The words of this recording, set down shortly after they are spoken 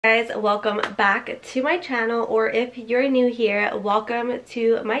Guys, welcome back to my channel, or if you're new here, welcome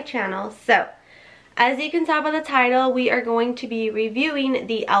to my channel. So as you can tell by the title, we are going to be reviewing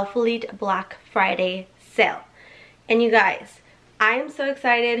the ALPHALETE Black Friday sale. And you guys, I am so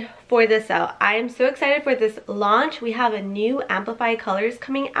excited for this sale. I am so excited for this launch. We have a new AMPLIFY colors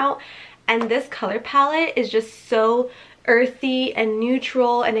coming out, and this color palette is just so earthy and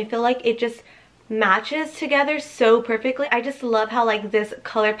neutral, and I feel like it just matches together so perfectly. I just love how like this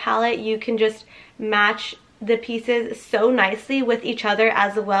color palette, you can just match the pieces so nicely with each other,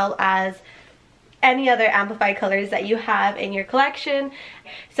 as well as any other AMPLIFY colors that you have in your collection.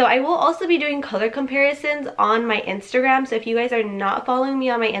 So I will also be doing color comparisons on my Instagram, so if you guys are not following me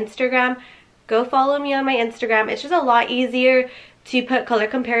on my Instagram, go follow me on my Instagram. It's just a lot easier to put color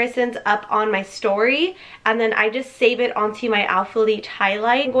comparisons up on my story, and then I just save it onto my ALPHALETE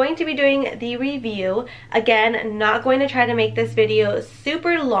highlight. I'm going to be doing the review. Again, not going to try to make this video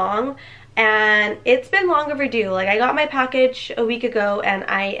super long, and it's been long overdue. Like, I got my package a week ago and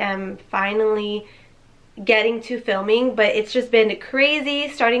I am finally getting to filming, but it's just been crazy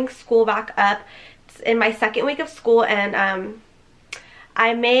starting school back up. It's in my second week of school, and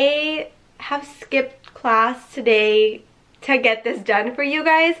I may have skipped class today to get this done for you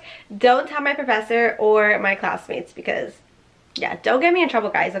guys. Don't tell my professor or my classmates, because yeah, don't get me in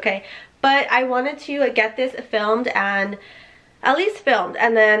trouble, guys, okay? But I wanted to get this filmed, and at least filmed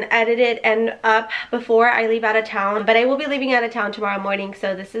and then edited and up before I leave out of town. But I will be leaving out of town tomorrow morning,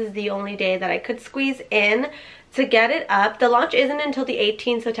 so this is the only day that I could squeeze in to get it up. The launch isn't until the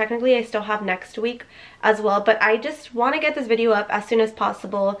 18th, so technically I still have next week as well, but I just want to get this video up as soon as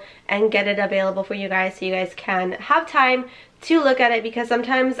possible and get it available for you guys, so you guys can have time to look at it, because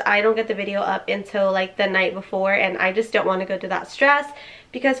sometimes I don't get the video up until like the night before, and I just don't want to go through that stress,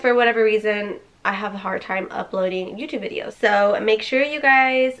 because for whatever reason I have a hard time uploading YouTube videos. So make sure you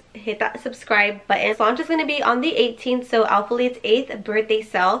guys hit that subscribe button. This launch is going to be on the 18th, so ALPHALETE's 8th birthday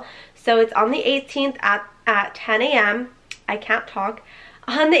sale. So it's on the 18th at 10 a.m. I can't talk.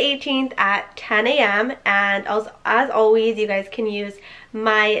 On the 18th at 10 a.m. and also, as always, you guys can use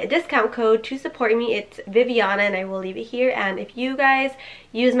my discount code to support me. It's Viviana, and I will leave it here. And if you guys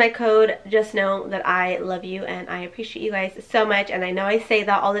use my code, just know that I love you and I appreciate you guys so much. And I know I say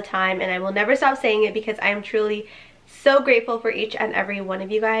that all the time, and I will never stop saying it, because I am truly so grateful for each and every one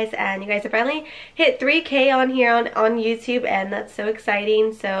of you guys. And you guys have finally hit 3K on here on YouTube, and that's so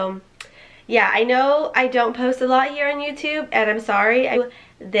exciting. So yeah, I know I don't post a lot here on YouTube, and I'm sorry. I do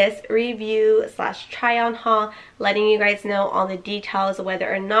this review slash try on haul, letting you guys know all the details,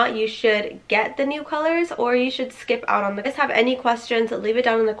 whether or not you should get the new colors or you should skip out on them. If you guys have any questions, leave it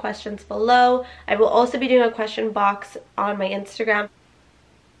down in the questions below. I will also be doing a question box on my Instagram.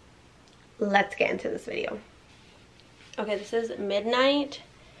 Let's get into this video. Okay, this is Midnight,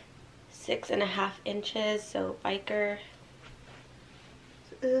 6.5 inches, so biker.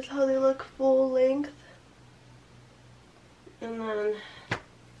 This is how they look full length. And then I'll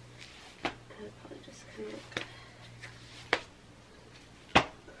probably just kind of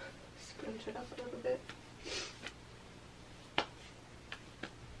scrunch it up a little bit.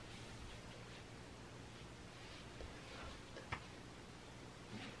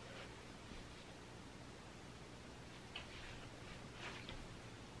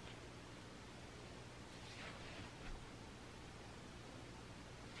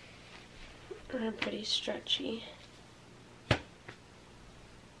 I'm pretty stretchy.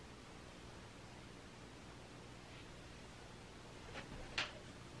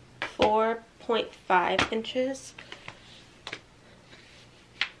 4.5 inches.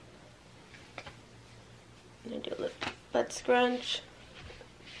 I'm gonna do a little butt scrunch.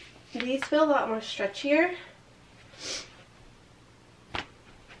 These feel a lot more stretchier.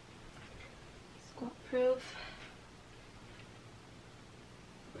 Squat proof.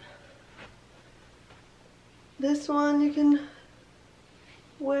 This one you can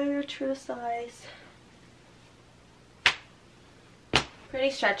wear your true size. Pretty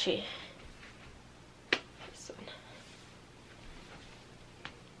stretchy. This one.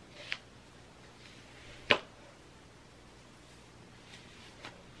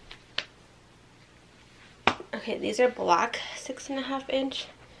 Okay, these are black 6.5 inch.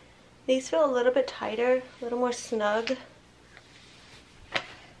 These feel a little bit tighter, a little more snug.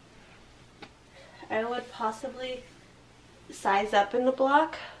 I would possibly size up in the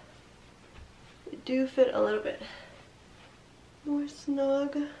black. They do fit a little bit more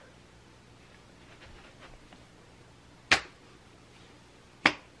snug.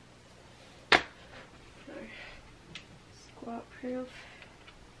 Squat proof.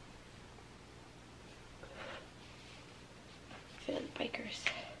 Fit bikers.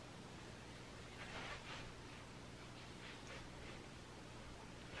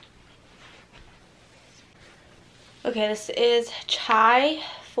 Okay, this is Chai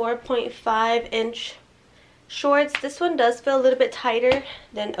 4.5-inch shorts. This one does feel a little bit tighter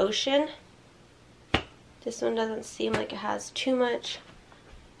than Ocean. This one doesn't seem like it has too much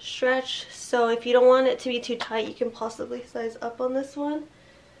stretch, so if you don't want it to be too tight, you can possibly size up on this one.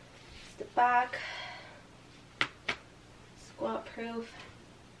 It's the back, squat proof,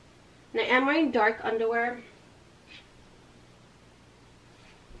 and I am wearing dark underwear.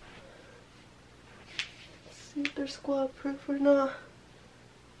 Let's see if they're squat proof or not.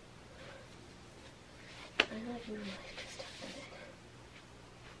 I know I can really just tuck that in.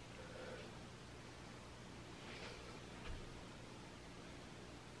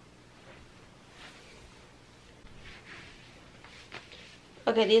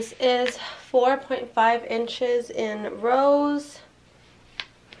 Okay, this is 4.5 inches in rose.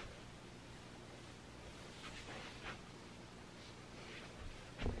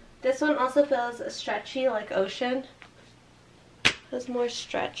 This one also feels stretchy like Ocean. Has more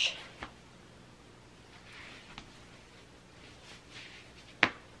stretch.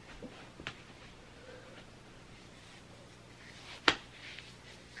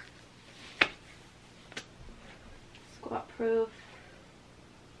 Squat proof.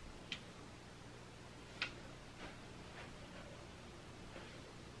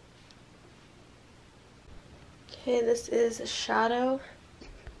 Okay, this is Shadow.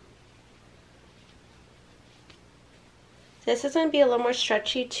 This is going to be a little more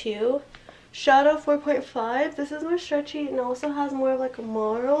stretchy too. Shadow 4.5. This is more stretchy and also has more of like a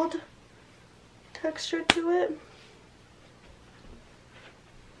marled texture to it.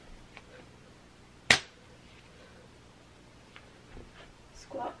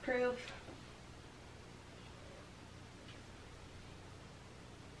 Squat proof.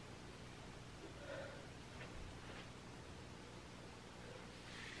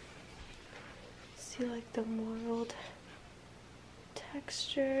 See like the marled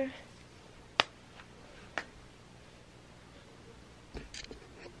texture.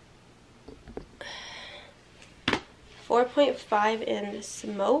 .5 in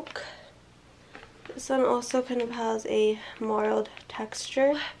Smoke. This one also kind of has a marled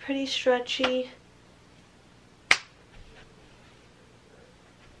texture. Pretty stretchy.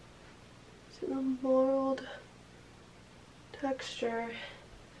 It's a marled texture.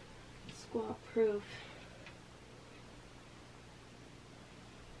 Squat proof.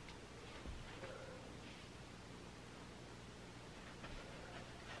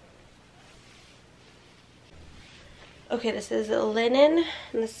 Okay, this is linen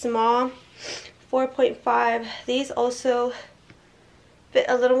in the small 4.5. These also fit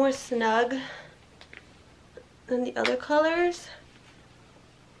a little more snug than the other colors.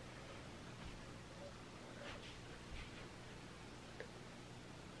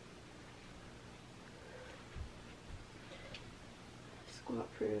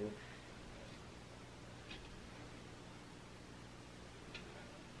 Squat proof.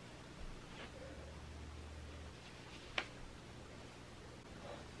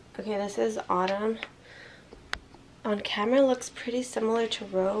 Okay, this is Autumn. On camera it looks pretty similar to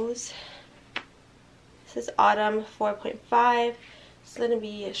Rose. This is Autumn 4.5. It's going to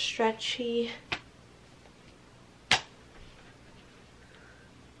be stretchy.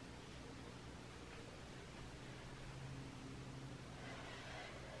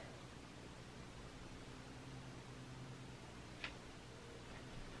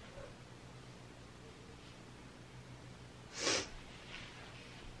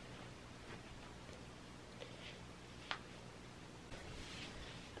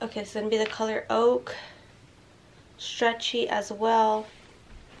 Okay, it's going to be the color Oak. Stretchy as well.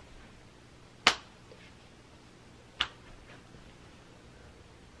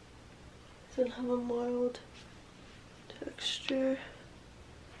 It's going to have a mild texture.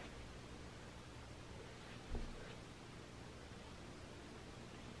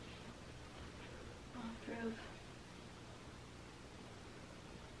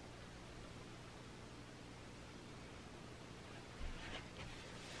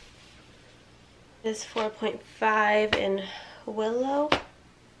 This is 4.5 in Willow.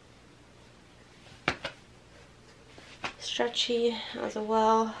 Stretchy as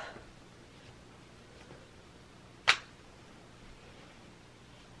well.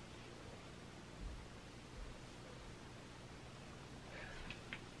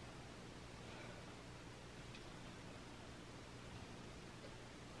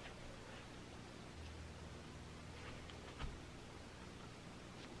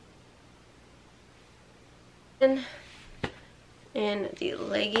 And the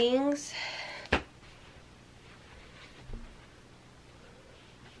leggings.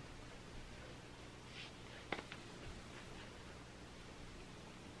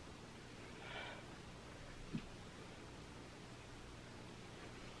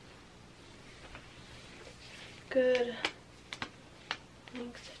 good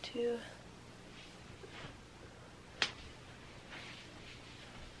length to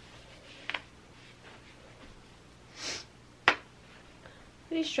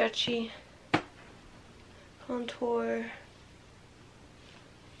pretty stretchy contour.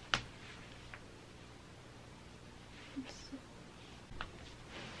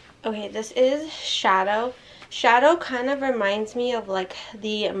 Okay, this is Shadow. Shadow kind of reminds me of like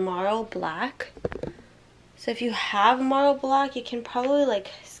the Marl Black. So if you have Marl Black, you can probably like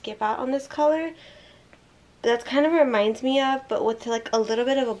skip out on this color. But that's kind of reminds me of, but with like a little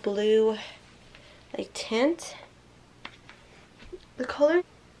bit of a blue like tint. The color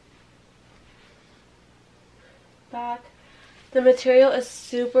back. The material is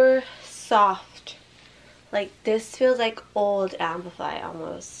super soft. Like this feels like old Amplify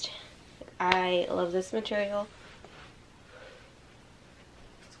almost. I love this material.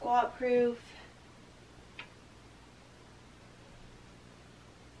 Squat proof.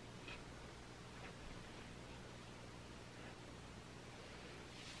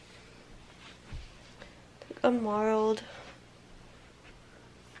 Like a marled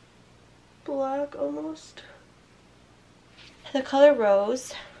black almost. The color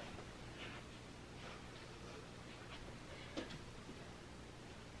Rose.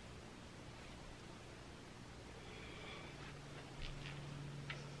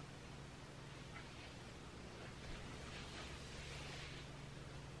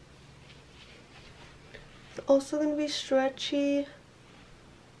 It's also going to be stretchy.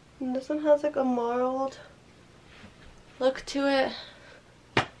 And this one has like a marled look to it.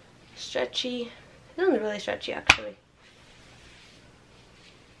 Stretchy. It feels really stretchy actually.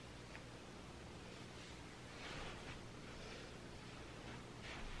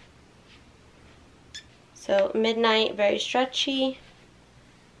 So Midnight, very stretchy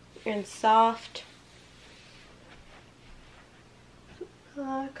and soft.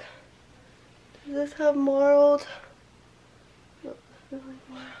 Black. Does this have marled? No, really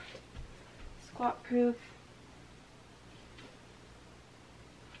marled. Squat proof.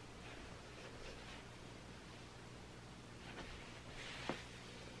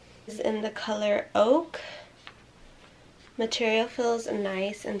 This is in the color Oak. Material feels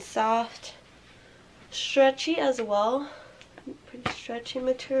nice and soft. Stretchy as well. Pretty stretchy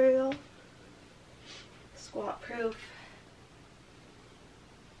material. Squat proof.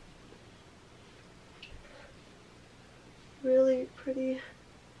 Really pretty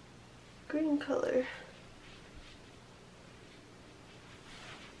green color.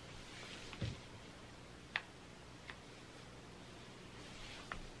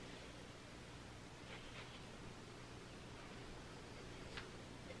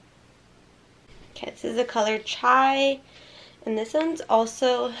 Okay, this is the color Chai, and this one's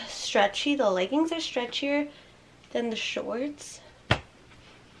also stretchy. The leggings are stretchier than the shorts.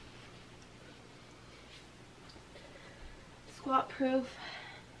 Squat proof.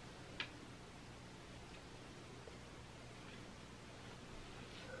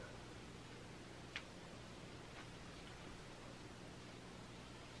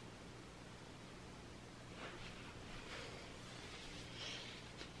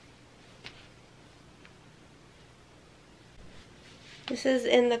 This is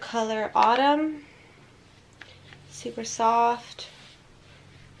in the color Autumn. Super soft,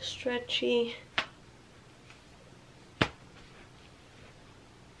 stretchy.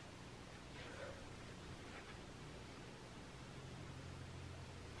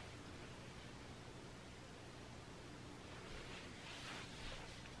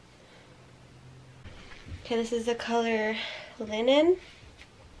 Okay, this is the color Linen.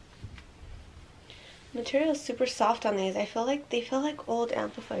 Material is super soft on these. I feel like they feel like old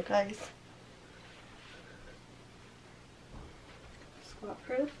Amplify, guys. Squat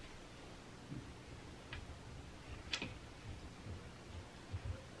proof.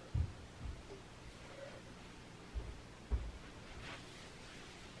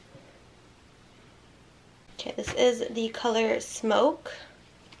 Okay, this is the color Smoke.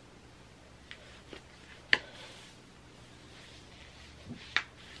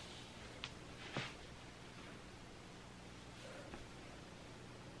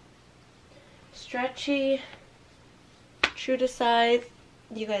 Stretchy, true to size.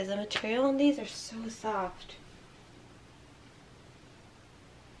 You guys, the material on these are so soft.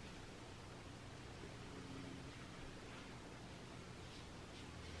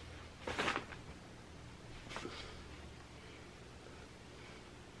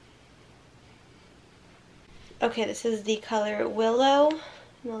 Okay, this is the color Willow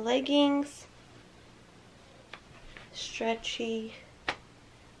in the leggings. Stretchy.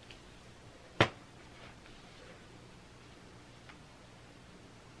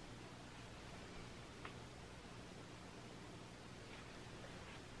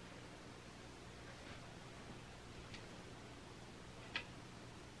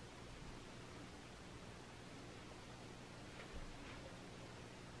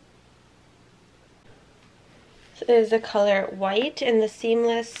 This is the color white in the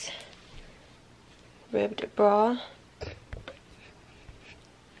seamless ribbed bra.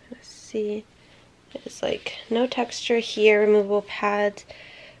 Let's see. It's like no texture here, removable pads,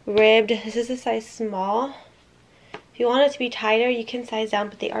 ribbed. This is a size small. If you want it to be tighter, you can size down,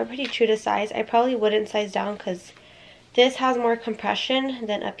 but they are pretty true to size. I probably wouldn't size down because this has more compression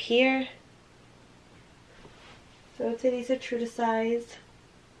than up here. So I would say these are true to size.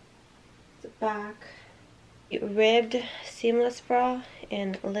 The back. Ribbed seamless bra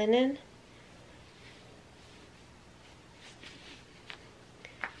in linen.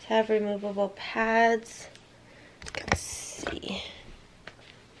 Have removable pads. You can see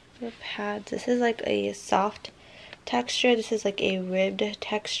the pads. This is like a soft texture. This is like a ribbed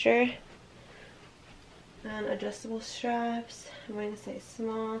texture. And adjustable straps. I'm going to say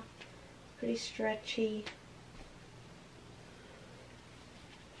small, pretty stretchy.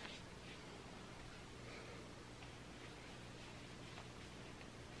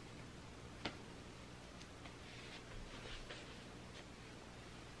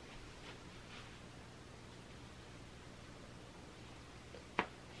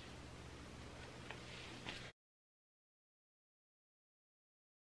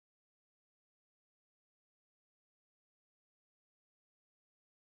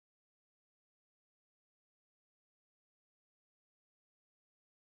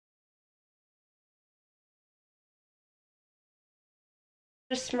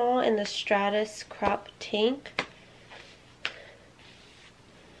 Small in the stratus crop tank.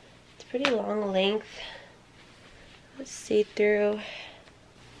 It's pretty long length. Let's see through.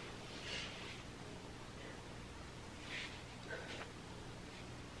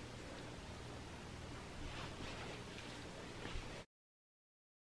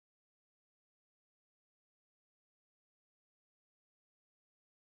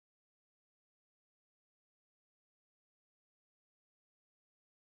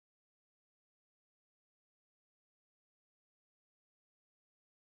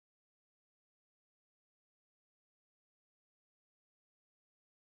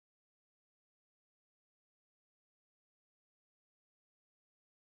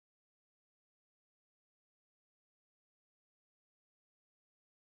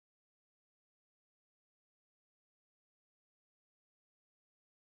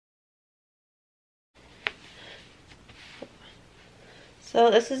 So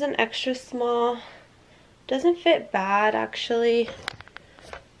this is an extra small. Doesn't fit bad actually,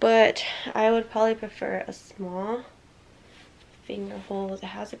 but I would probably prefer a small. Finger holes. It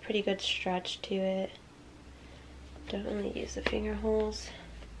has a pretty good stretch to it. Don't really use the finger holes.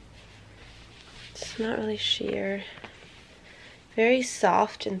 It's not really sheer. Very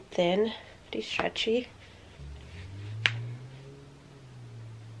soft and thin, pretty stretchy.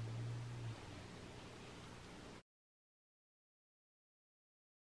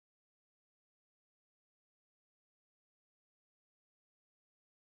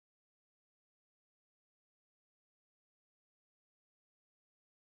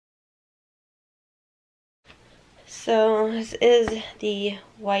 So this is the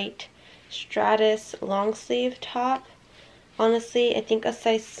white stratus long sleeve top. Honestly, I think a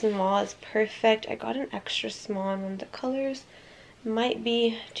size small is perfect. I got an extra small in one of the colors. It might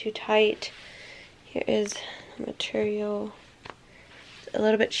be too tight. Here is the material. It's a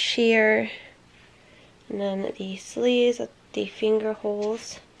little bit sheer. And then the sleeves with the finger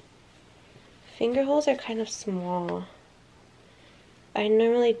holes. Finger holes are kind of small. I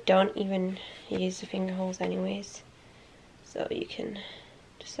normally don't even use the finger holes anyways. So you can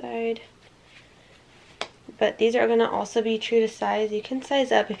decide. But these are going to also be true to size. You can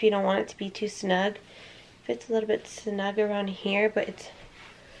size up if you don't want it to be too snug. Fits a little bit snug around here, but it's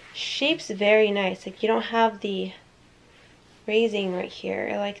shape's very nice. Like you don't have the raising right here.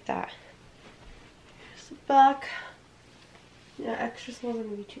 I like that. Here's the back. Yeah, extra small is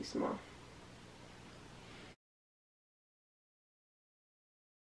going to be too small.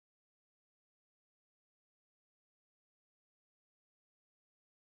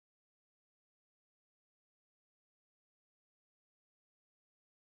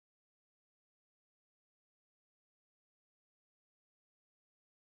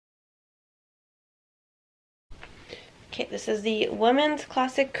 Okay, this is the women's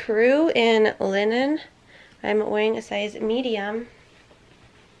classic crew in linen. I'm wearing a size medium.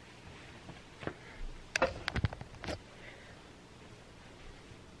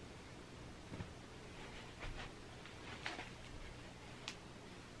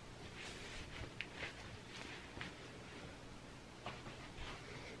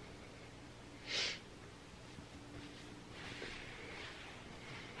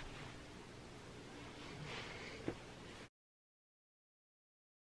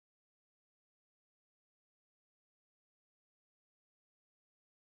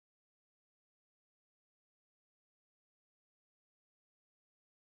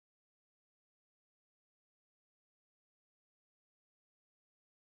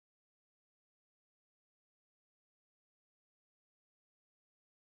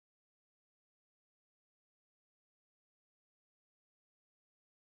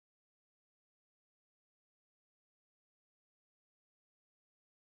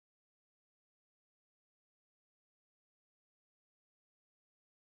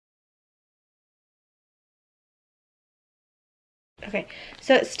 Okay,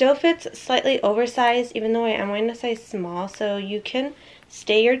 so it still fits slightly oversized even though I am wearing a size small, so you can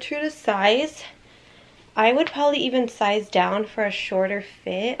stay your true to size. I would probably even size down for a shorter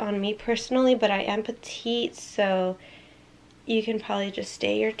fit on me personally, but I am petite, so you can probably just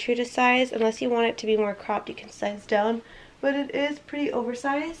stay your true to size. Unless you want it to be more cropped, you can size down, but it is pretty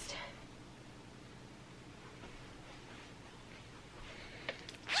oversized.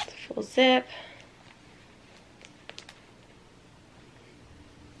 Full zip.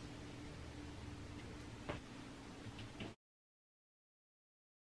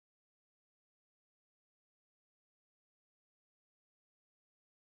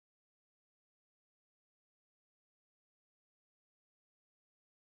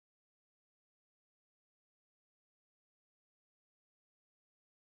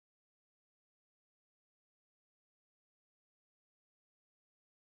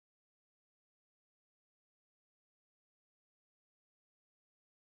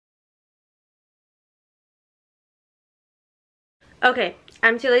 Okay,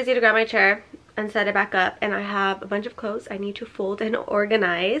 I'm too lazy to grab my chair and set it back up, and I have a bunch of clothes I need to fold and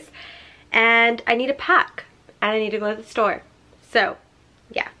organize, and I need to pack, and I need to go to the store. So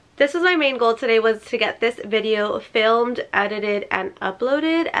yeah, this was my main goal today, was to get this video filmed, edited, and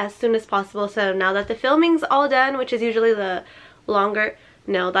uploaded as soon as possible. So now that the filming's all done, which is usually the longer,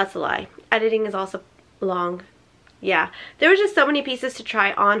 no, that's a lie, editing is also long. Yeah, there was just so many pieces to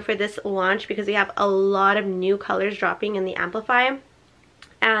try on for this launch because we have a lot of new colors dropping in the Amplify.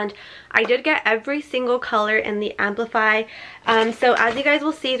 And I did get every single color in the Amplify. So as you guys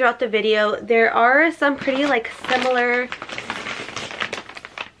will see throughout the video, there are some pretty like similar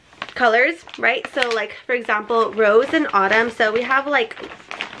colors, right? So like for example, rose and autumn. So we have like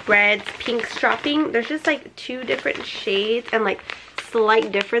reds, pinks dropping. There's just like 2 different shades and like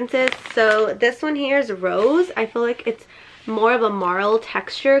slight differences. So this one here is rose. I feel like it's more of a marl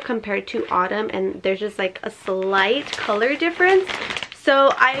texture compared to autumn, and there's just like a slight color difference.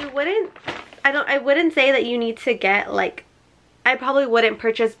 So I wouldn't say that you need to get like, I probably wouldn't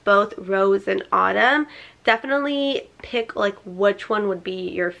purchase both rose and autumn. Definitely pick like which one would be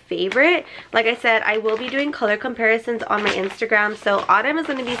your favorite. Like I said, I will be doing color comparisons on my Instagram. So autumn is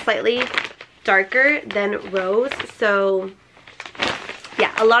going to be slightly darker than rose. So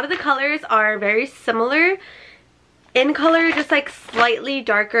yeah, a lot of the colors are very similar in color, just like slightly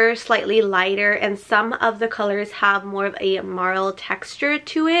darker, slightly lighter, and some of the colors have more of a marl texture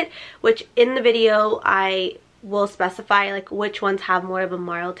to it, which in the video I will specify like which ones have more of a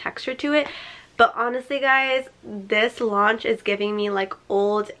marl texture to it. But honestly guys, this launch is giving me like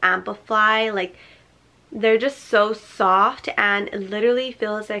old Amplify. Like they're just so soft and it literally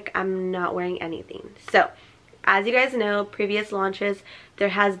feels like I'm not wearing anything. So as you guys know, previous launches, there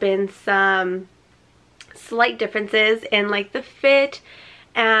has been some slight differences in like the fit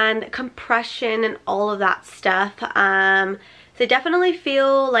and compression and all of that stuff. So I definitely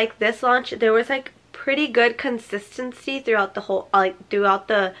feel like this launch, there was like pretty good consistency throughout the whole, like throughout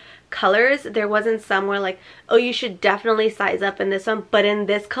the colors. There wasn't somewhere like, oh, you should definitely size up in this one, but in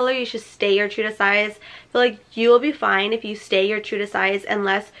this color you should stay your true to size. I feel like you will be fine if you stay your true to size,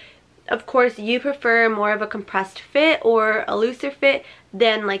 unless of course you prefer more of a compressed fit or a looser fit,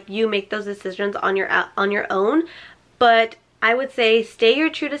 then like you make those decisions on your own. But I would say stay your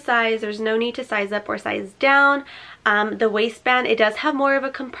true to size. There's no need to size up or size down. The waistband, it does have more of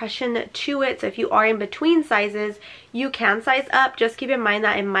a compression to it, so if you are in between sizes, you can size up. Just keep in mind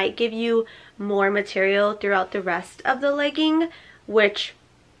that it might give you more material throughout the rest of the legging, which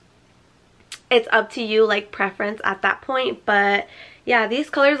it's up to you, like preference at that point. But yeah, these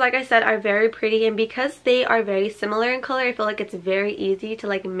colors, like I said, are very pretty, and because they are very similar in color, I feel like it's very easy to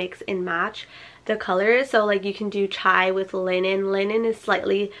like mix and match the colors. So like you can do chai with linen. Linen is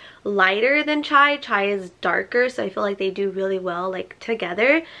slightly lighter than chai. Chai is darker, so I feel like they do really well like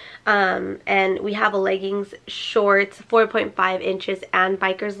together. And we have a leggings, shorts, 4.5 inches, and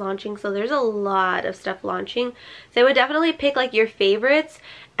bikers launching, so there's a lot of stuff launching. So I would definitely pick like your favorites.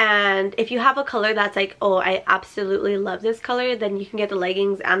 And if you have a color that's like, oh, I absolutely love this color, then you can get the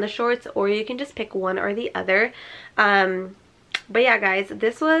leggings and the shorts, or you can just pick one or the other. But yeah guys,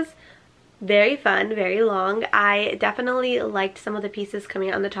 this was very fun, very long. I definitely liked some of the pieces coming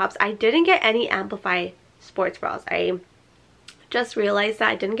out on the tops. I didn't get any Amplify sports bras. I just realized that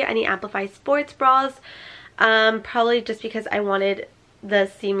I didn't get any Amplify sports bras, probably just because I wanted the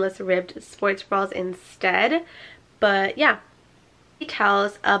seamless ribbed sports bras instead. But yeah,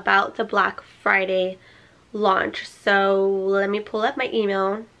 details about the Black Friday launch. So let me pull up my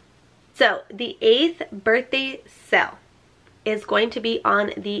email. So the 8th birthday sale is going to be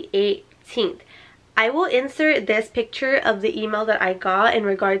on the 18th. I will insert this picture of the email that I got in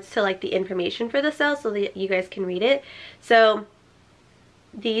regards to like the information for the sale so that you guys can read it. So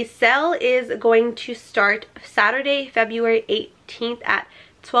the sale is going to start Saturday, February 18th at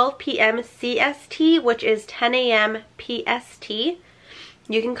 12 p.m. CST, which is 10 a.m. PST.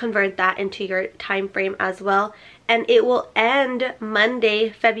 You can convert that into your time frame as well. And it will end Monday,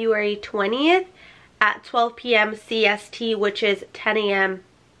 February 20th at 12 p.m. CST, which is 10 a.m.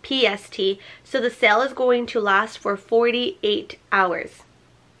 PST. So the sale is going to last for 48 hours.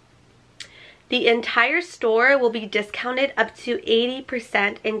 The entire store will be discounted up to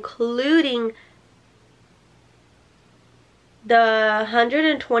 80%, including the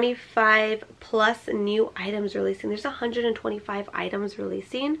 125 plus new items releasing. There's 125 items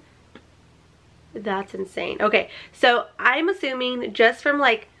releasing. That's insane. Okay, so I'm assuming just from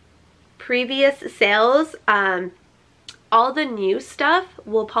like previous sales, all the new stuff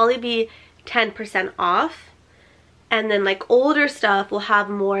will probably be 10% off, and then like older stuff will have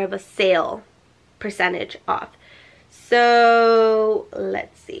more of a sale percentage off. So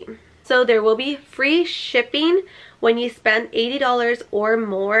let's see. So there will be free shipping when you spend $80 or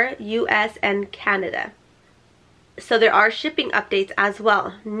more US and Canada. So there are shipping updates as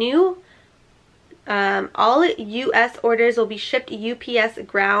well. New all US orders will be shipped UPS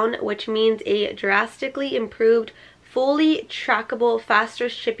ground, which means a drastically improved, fully trackable, faster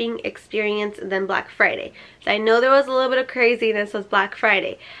shipping experience than Black Friday. So I know there was a little bit of craziness with Black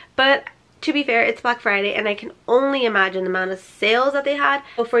Friday, but to be fair, it's Black Friday and I can only imagine the amount of sales that they had.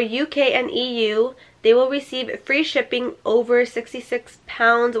 So for UK and EU, they will receive free shipping over 66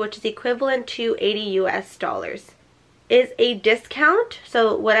 pounds, which is equivalent to 80 US dollars. Is a discount,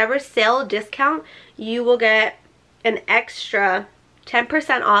 so whatever sale discount, you will get an extra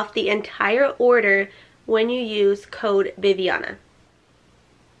 10% off the entire order when you use code Viviana.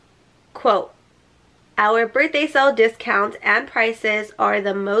 Quote, "Our birthday sale discounts and prices are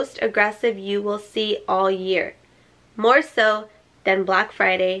the most aggressive you will see all year. More so than Black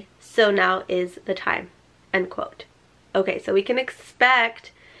Friday, so now is the time." End quote. Okay, so we can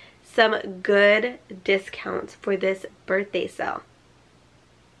expect some good discounts for this birthday sale.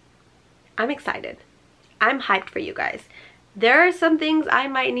 I'm excited. I'm hyped for you guys. There are some things I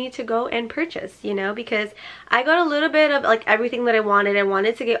might need to go and purchase, you know, because I got a little bit of like everything that I wanted. I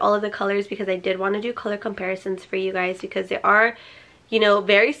wanted to get all of the colors because I did want to do color comparisons for you guys, because they are, you know,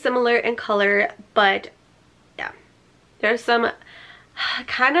 very similar in color, but yeah, there's some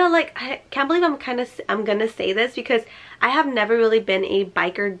kind of like, I can't believe I'm gonna say this because I have never really been a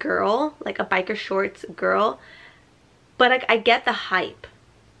biker girl, like a biker shorts girl, but I get the hype.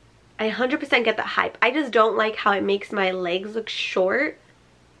 I 100% get the hype. I just don't like how it makes my legs look short.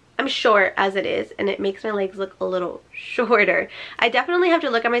 I'm short as it is, and it makes my legs look a little shorter. I definitely have to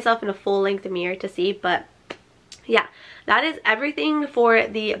look at myself in a full-length mirror to see, but yeah, that is everything for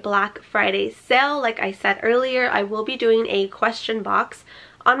the Black Friday sale. Like I said earlier, I will be doing a question box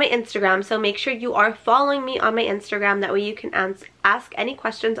on my Instagram, so make sure you are following me on my Instagram. That way you can ask any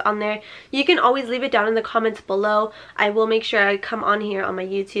questions on there. You can always leave it down in the comments below. I will make sure I come on here on my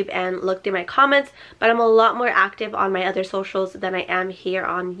YouTube and look through my comments, but I'm a lot more active on my other socials than I am here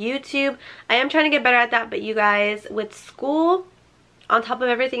on YouTube. I am trying to get better at that, but you guys, with school on top of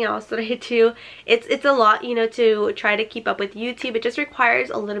everything else that I do, it's a lot, you know, to try to keep up with YouTube. It just requires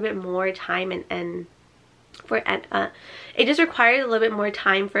a little bit more time it just requires a little bit more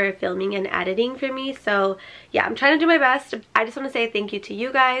time for filming and editing for me. So yeah, I'm trying to do my best. I just want to say thank you to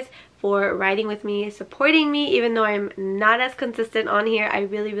you guys for riding with me, supporting me, even though I'm not as consistent on here. I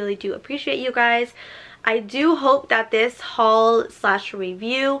really do appreciate you guys. I do hope that this haul /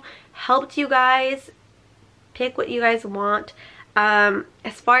 review helped you guys pick what you guys want.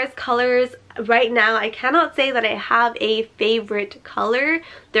 As far as colors, right now I cannot say that I have a favorite color.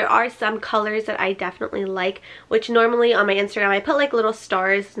 There are some colors that I definitely like, which normally on my Instagram I put like little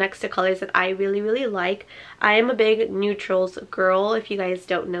stars next to colors that I really like. I am a big neutrals girl, if you guys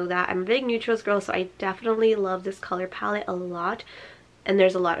don't know that. I'm a big neutrals girl, so I definitely love this color palette a lot, and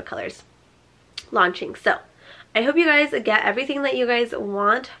there's a lot of colors launching. So I hope you guys get everything that you guys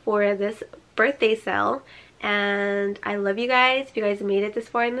want for this birthday sale. And I love you guys. If you guys made it this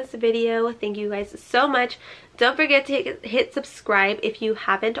far in this video, thank you guys so much. Don't forget to hit subscribe if you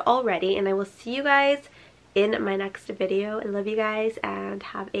haven't already, and I will see you guys in my next video. I love you guys and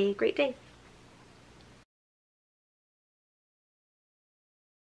have a great day.